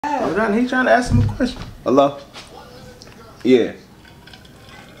He's trying to ask him a question. Hello? Yeah.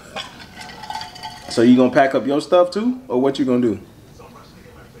 So you gonna pack up your stuff too? Or what you gonna do?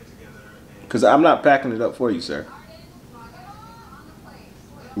 Because I'm not packing it up for you, sir.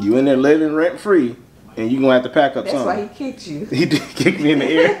 You in there living rent free, and you gonna have to pack up something. That's why he kicked you. He did kick me in the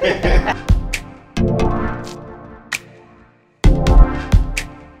ear.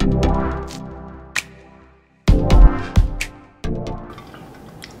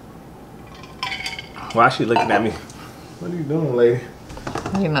 Why is she looking at me? What are you doing, lady?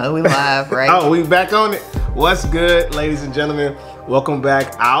 You know, we live, right? Oh, we back on it. What's good, ladies and gentlemen? Welcome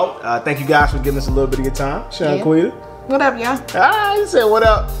back out. Thank you guys for giving us a little bit of your time. Sean Quita. What up, y'all? Ah, you said what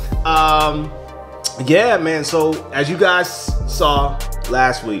up. Yeah, man. So as you guys saw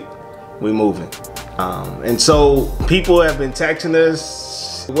last week, we moving. And so people have been texting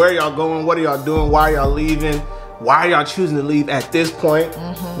us. Where are y'all going? What are y'all doing? Why are y'all leaving? Why are y'all choosing to leave at this point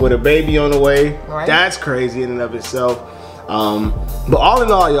with a baby on the way? Right. That's crazy in and of itself. But all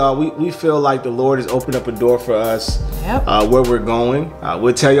in all, y'all, we feel like the Lord has opened up a door for us where we're going.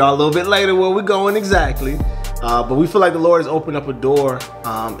 We'll tell y'all a little bit later where we're going exactly. But we feel like the Lord has opened up a door.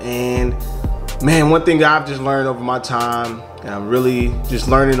 And man, one thing that I've just learned over my time, and I'm really just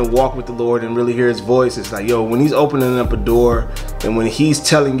learning to walk with the Lord and really hear his voice. It's like, yo, when he's opening up a door and when he's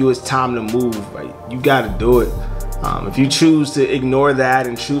telling you it's time to move, like, you got to do it. If you choose to ignore that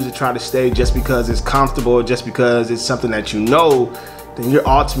and choose to try to stay just because it's comfortable, just because it's something that you know, then you're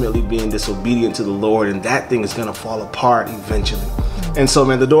ultimately being disobedient to the Lord, and that thing is gonna fall apart eventually. And so,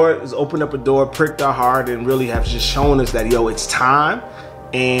 man, the door has opened up a door, pricked our heart, and really have just shown us that, yo, it's time,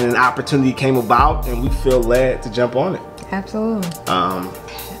 and an opportunity came about, and we feel led to jump on it. Absolutely.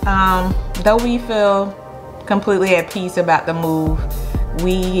 Though we feel completely at peace about the move,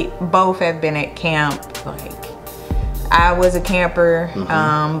 we both have been at camp. Like, I was a camper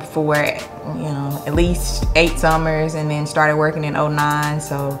for, you know, at least 8 summers, and then started working in 09.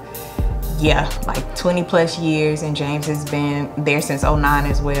 So yeah, like 20 plus years, and James has been there since 09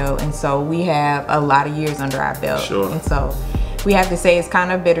 as well. And so we have a lot of years under our belt. Sure. And so we have to say it's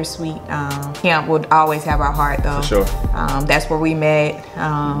kind of bittersweet. Camp will always have our heart though. For sure. That's where we met.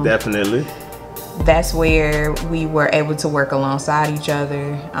 Definitely. That's where we were able to work alongside each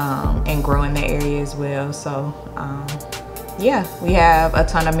other and grow in the area as well. So yeah, we have a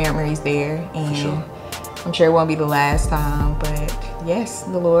ton of memories there, and I'm sure it won't be the last time, but yes,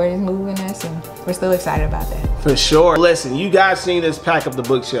 the Lord is moving us, and we're still excited about that. For sure. Listen, you guys seen us pack up the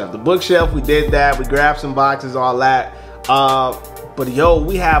bookshelf. The bookshelf, we did that. We grabbed some boxes, all that. But yo,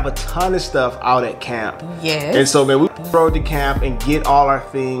 we have a ton of stuff out at camp. Yes. And so, man, we rode to camp and get all our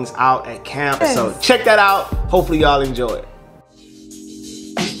things out at camp. Yes. So check that out. Hopefully y'all enjoy it.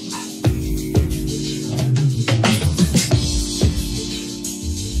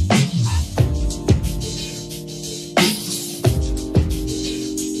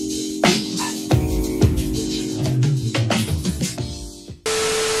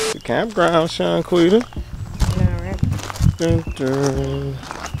 The campground, Sean Quita. That's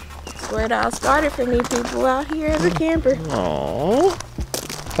where it all started for me, people out here as a camper.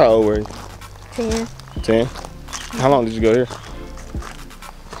 Aww. How old were you? 10. 10? How long did you go here?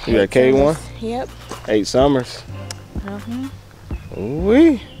 You got K1? Yep. 8 summers.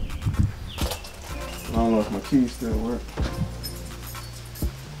 Ooh-wee. I don't know if my keys still work.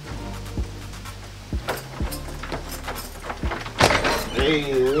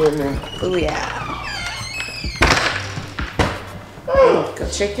 Hey, oh yeah. Go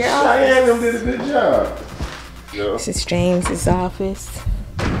check your office. Diane did a good job. Yeah. This is James's office.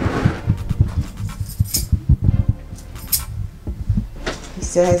 He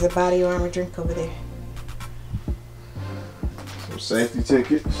still has a body armor drink over there. Some safety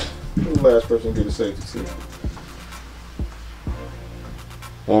tickets. Who's the last person to get a safety ticket?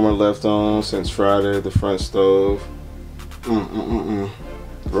 Warmer left on since Friday at the front stove.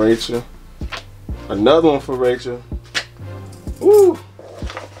 Rachel. Another one for Rachel. Woo!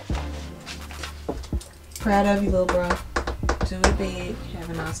 Proud of you, little bro. Do it big. Have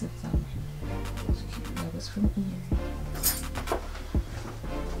an awesome summer. That was from here.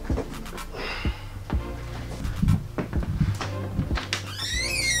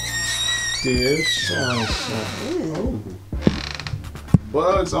 Dear Sean.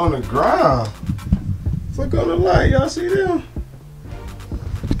 Bugs on the ground. Look on the light. Y'all see them?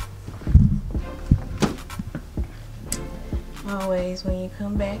 Always when you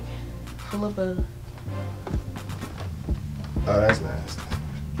come back, full of bugs. Oh, that's nasty.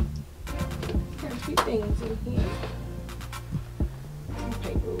 Got a few things in here. Some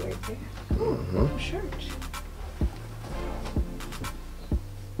paperwork there. Shirt.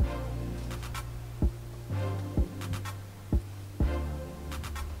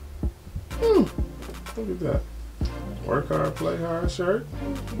 Look at that. Work hard, play hard shirt.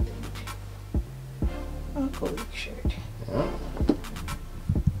 Uncle Luke shirt. Yeah.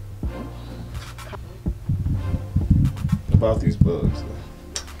 About these bugs.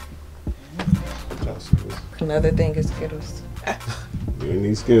 Another thing is Skittles. You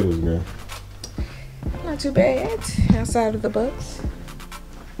need Skittles, girl. Not too bad outside of the bugs.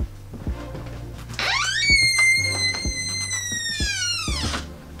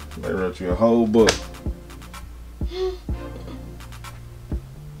 They wrote you a whole book.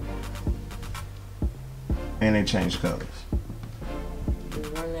 And they changed colors. You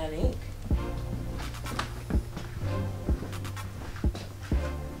run that ink.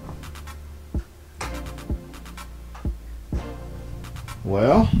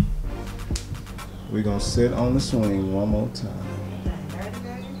 Well, we're gonna sit on the swing one more time.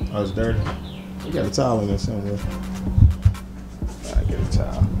 Oh, it's dirty. We got a towel in there somewhere. I get a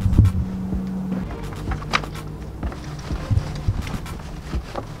towel.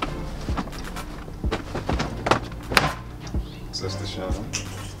 Sister Sean.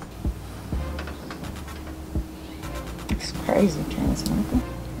 It's crazy, Transmoker.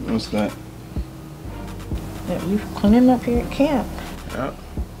 What's that? Yeah, you cleaning up here at camp. Yep.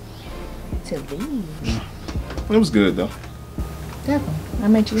 To leave. It was good though. Definitely. I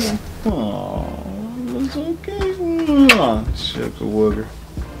met you here. Oh, it's okay. Sugar wooger.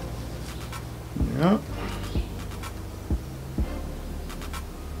 Yep.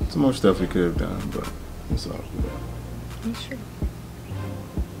 Some more stuff we could have done, but it's all good. You sure?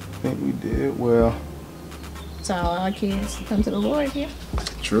 I think we did well. So all our kids come to the Lord here.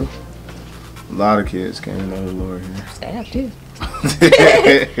 True. A lot of kids came to know the Lord here. Staff too.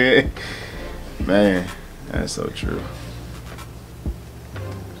 Man, that's so true.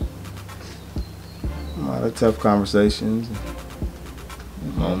 A lot of tough conversations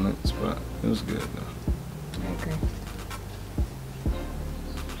and moments, but it was good though. I agree.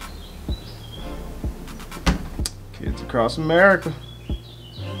 Kids across America.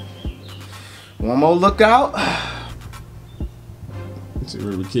 One more lookout. See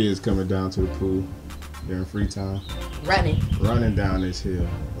where the kids coming down to the pool during free time. Running down this hill.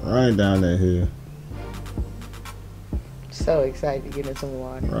 Running down that hill. So excited to get in some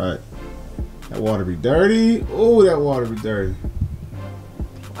water. Right. That water be dirty. Oh, that water be dirty.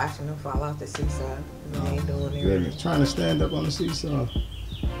 Watching them fall off the seesaw. They ain't doing it. Goodness. Trying to stand up on the seesaw.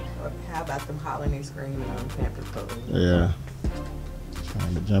 How about them hollering and screaming on campus pool? Yeah.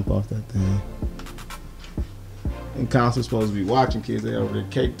 Trying to jump off that thing. And Council's supposed to be watching kids. They over there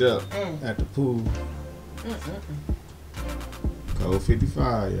caked up at the pool. Code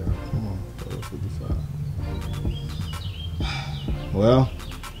 55, y'all. Come on, code 55. Well,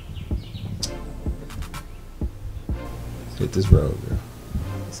 hit this road, girl.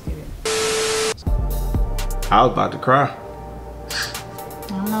 Let's get it. I was about to cry.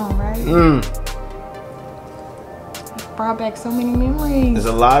 I know, right? Brought back so many memories. There's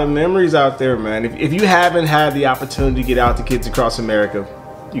a lot of memories out there, man. If you haven't had the opportunity to get out to Kids Across America,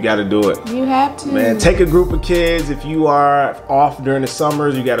 you got to do it. You have to. Man, take a group of kids. If you are off during the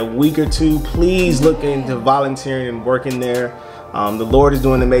summers, you got a week or two, please look into volunteering and working there. The Lord is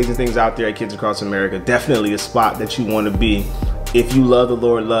doing amazing things out there at Kids Across America. Definitely a spot that you want to be if you love the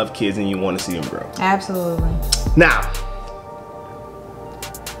Lord, love kids, and you want to see them grow. Absolutely. Now,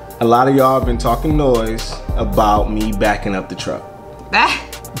 a lot of y'all have been talking noise about me backing up the truck.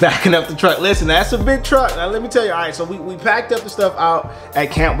 Backing up the truck. Listen, that's a big truck. Now let me tell you, all right, so we packed up the stuff out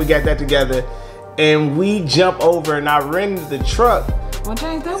at camp. We got that together. And we jump over and I rented the truck. Well,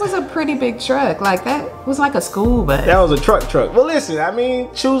 James, that was a pretty big truck. Like, that was like a school bus. That was a truck. Well, listen, I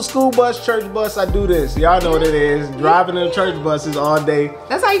mean, choose school bus, church bus, I do this. Y'all know what it is. Driving in church buses all day.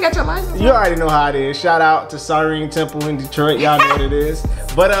 That's how you got your license? You already know how it is. Shout out to Siren Temple in Detroit. Y'all know what it is.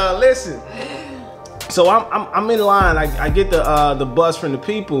 But listen. So I'm in line. I get the bus from the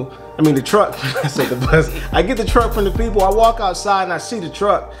people. I mean the truck. I said the bus. I get the truck from the people. I walk outside and I see the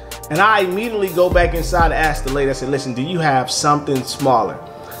truck, and I immediately go back inside and ask the lady. I said, "Listen, do you have something smaller?"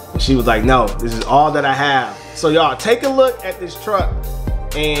 And she was like, "No, this is all that I have." So y'all take a look at this truck,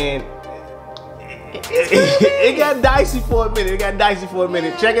 and it got dicey for a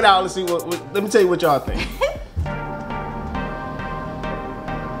minute. Check it out. Let's see what. Let me tell you what y'all think.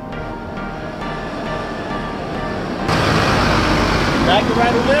 Back it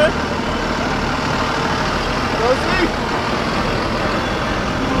right in there. Go see.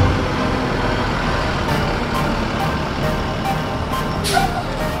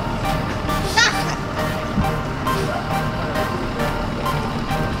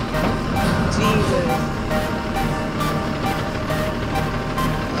 Jesus.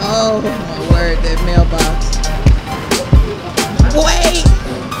 Oh my Lord, that mailbox. Wait!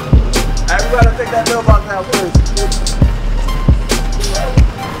 We gotta take that mailbox out first.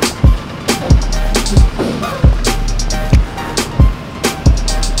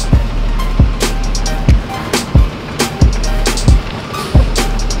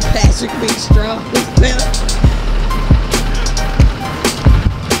 Patrick be strong.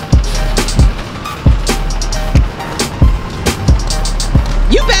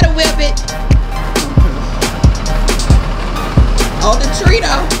 You better whip it. On the tree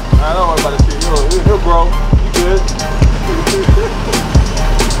though. I don't know about the tree. He'll grow. You good?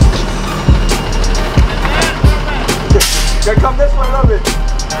 Gotta come this way a little bit.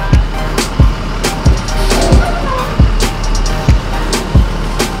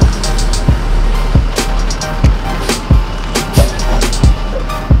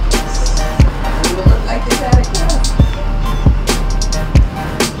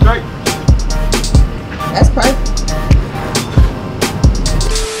 That's perfect.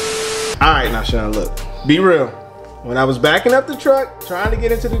 Alright, now Sean, look. Be real. When I was backing up the truck, trying to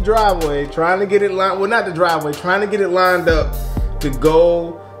get into the driveway, trying to get it lined, well, not the driveway, trying to get it lined up to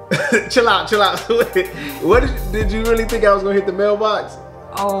go. Chill out, chill out. What did you really think I was gonna hit the mailbox?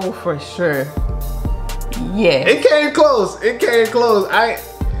 Oh, for sure. Yeah. It came close. It came close.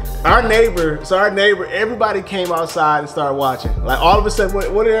 Our neighbor, everybody came outside and started watching. Like all of a sudden,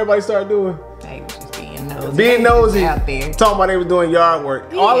 what did everybody start doing? They was just being nosy. Being nosy, out there. talking about they were doing yard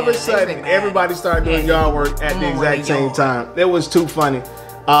work. Yeah, all of a sudden, everybody started doing yard work at the exact same time. It was too funny.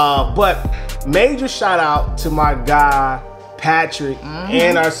 But major shout out to my guy, Patrick,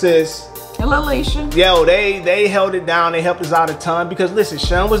 and our sis. And Alicia. Yo, they held it down. They helped us out a ton because listen,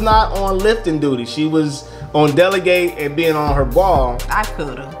 Sean was not on lifting duty. She was on delegate and being on her ball. I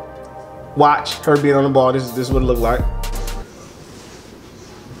could've. Watch her being on the ball. This is what it looked like.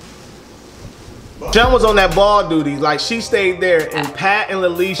 Sean was on that ball duty. Like she stayed there, and Pat and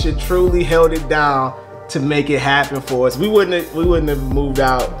Alicia truly held it down to make it happen for us. We wouldn't have moved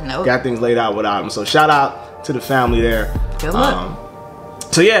out, got things laid out without them. So shout out to the family there. Good luck.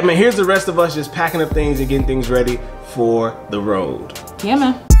 So yeah, man, here's the rest of us just packing up things and getting things ready for the road. Yeah,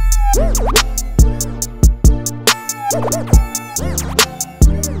 man.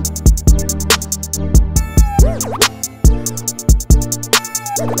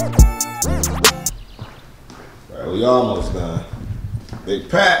 We almost done. Big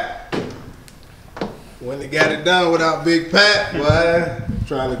Pat. When they got it done without Big Pat, boy. I'm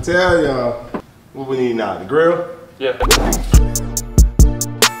trying to tell y'all. What we need now? The grill? Yeah.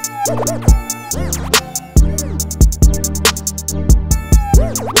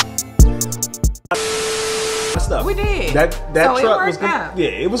 Stuff. We did. That so truck was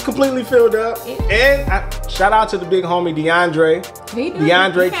it was completely filled up. And shout out to the big homie DeAndre.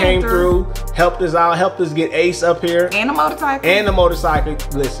 DeAndre came through, helped us out, helped us get Ace up here. And the motorcycle. And the motorcycle.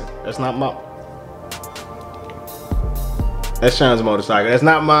 Listen, that's not my. That's Sean's motorcycle. That's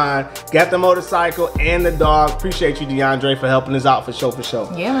not mine. Got the motorcycle and the dog. Appreciate you, DeAndre, for helping us out for show.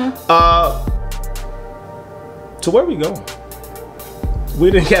 Yeah, man. So where we going?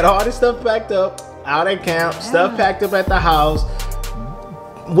 We done got all this stuff packed up out at camp. Stuff packed up at the house.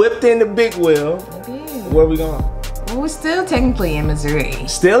 Whipped in the big wheel. Where we going? Well, we're still technically in Missouri.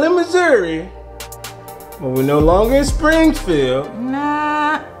 Still in Missouri. But we're no longer in Springfield.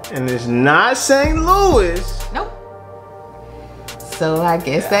 Nah. And it's not St. Louis. Nope. So I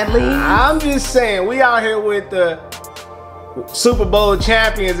guess that leaves. I'm just saying, we out here with the Super Bowl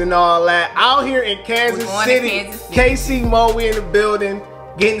champions and all that. Out here in Kansas City. KC Mo, we in the building,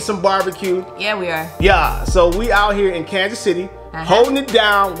 getting some barbecue. Yeah, we are. Yeah, so we out here in Kansas City, holding it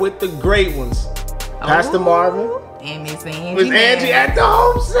down with the great ones. Pastor Marvin. And Miss Angie. Miss Angie at the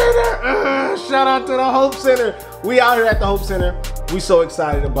Hope Center. Shout out to the Hope Center. We out here at the Hope Center. We so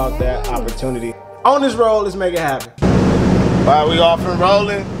excited about that opportunity. On this road, let's make it happen. All right, we off and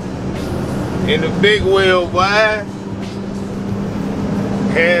rolling in the big wheel, boy.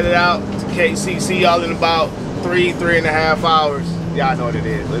 Headed out to KCC, y'all in about 3.5 hours. Y'all know what it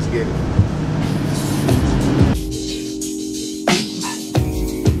is. Let's get it.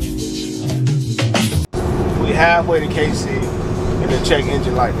 We halfway to KC, and the check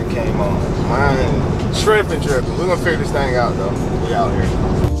engine light that came on. Mine tripping. We're gonna figure this thing out though. We out here.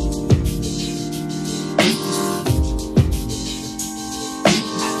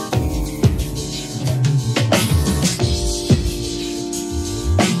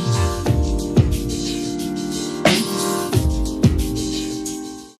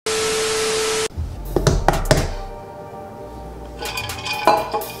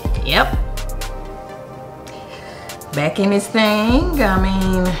 back in this thing. I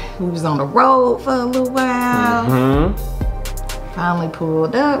mean, we was on the road for a little while. Finally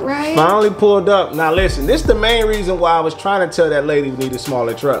pulled up, right? Finally pulled up. Now listen, this is the main reason why I was trying to tell that lady we need a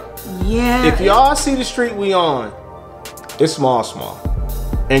smaller truck. Yeah. If y'all see the street we on, it's small.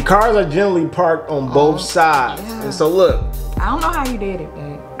 And cars are generally parked on both sides. Yeah. And so look. I don't know how you did it,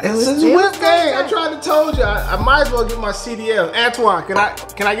 babe. It's a whip game. I tried to told you. I might as well get my CDLs. Antoine, can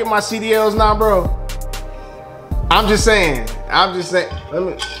I get my CDLs now, bro? I'm just saying. I'm just saying.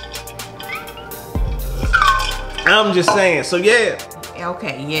 So yeah.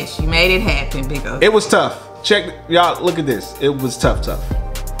 Okay, yes, you made it happen, big O. It was tough. Check, y'all, look at this. It was tough.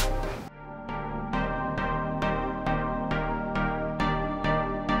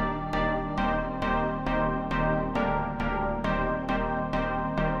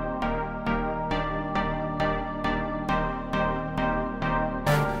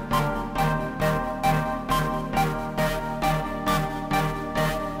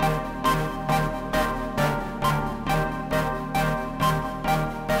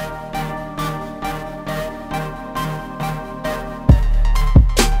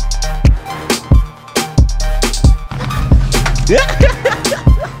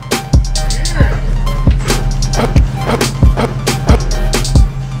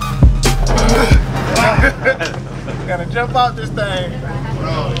 Gotta jump out this thing.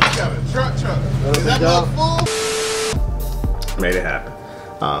 Bro, you got a truck. Is that mug full? Made it happen.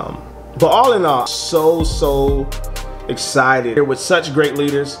 But all in all, so excited. Here with such great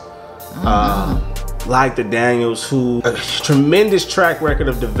leaders like the Daniels, who a tremendous track record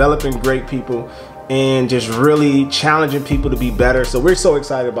of developing great people and just really challenging people to be better. So we're so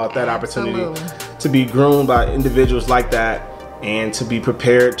excited about that opportunity to be groomed by individuals like that and to be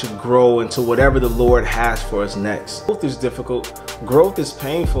prepared to grow into whatever the Lord has for us next. Growth is difficult. Growth is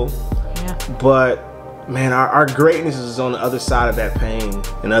painful. Yeah. But man, our greatness is on the other side of that pain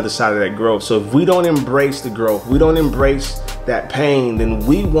and the other side of that growth. So if we don't embrace the growth, we don't embrace that pain, then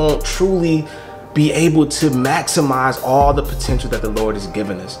we won't truly be able to maximize all the potential that the Lord has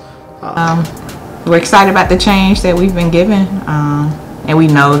given us. We're excited about the change that we've been given. And we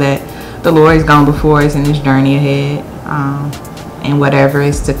know that the Lord has gone before us in this journey ahead. And whatever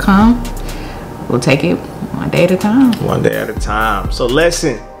is to come, we'll take it one day at a time. One day at a time. So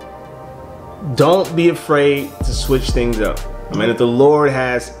listen, don't be afraid to switch things up. I mean, if the Lord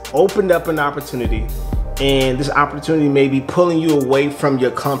has opened up an opportunity, and this opportunity may be pulling you away from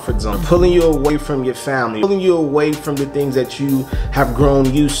your comfort zone, pulling you away from your family, pulling you away from the things that you have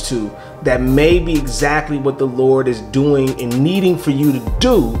grown used to, that may be exactly what the Lord is doing and needing for you to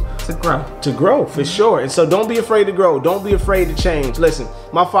do. To grow, for sure. And so don't be afraid to grow. Don't be afraid to change. Listen,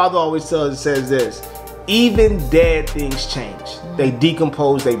 my father always says this: even dead things change. They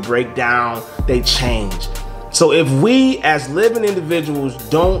decompose, they break down, they change. So if we as living individuals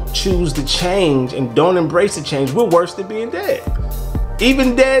don't choose to change and don't embrace the change, we're worse than being dead.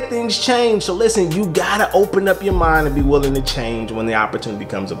 Even dead things change. So listen, you gotta open up your mind and be willing to change when the opportunity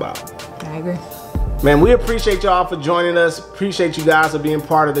comes about. I agree. Man, we appreciate y'all for joining us. Appreciate you guys for being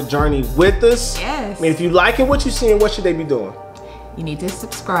part of the journey with us. Yes. I mean, if you liking what you're seeing, what should they be doing? You need to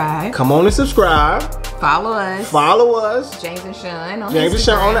subscribe. Come on and subscribe. Follow us. Follow us. James and Sean on James and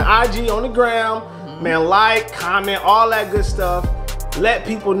Sean on Instagram. the IG, on the gram. Man, like, comment, all that good stuff. Let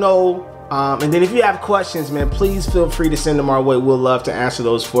people know. And then if you have questions, man, please feel free to send them our way. We'll love to answer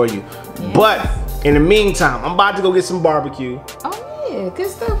those for you. Yes. But in the meantime, I'm about to go get some barbecue. Oh yeah, good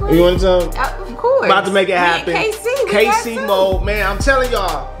stuff, right? You want some? Of course. About to make it happen. KC mode, man. I'm telling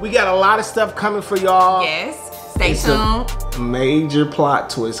y'all, we got a lot of stuff coming for y'all. Yes. Stay It's tuned. a major plot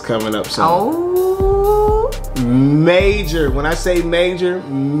twist coming up soon. Oh. Major. When I say major,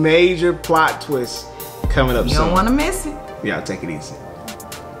 major plot twist coming up soon. You don't want to miss it. Yeah, take it easy.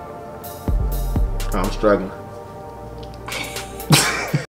 I'm struggling.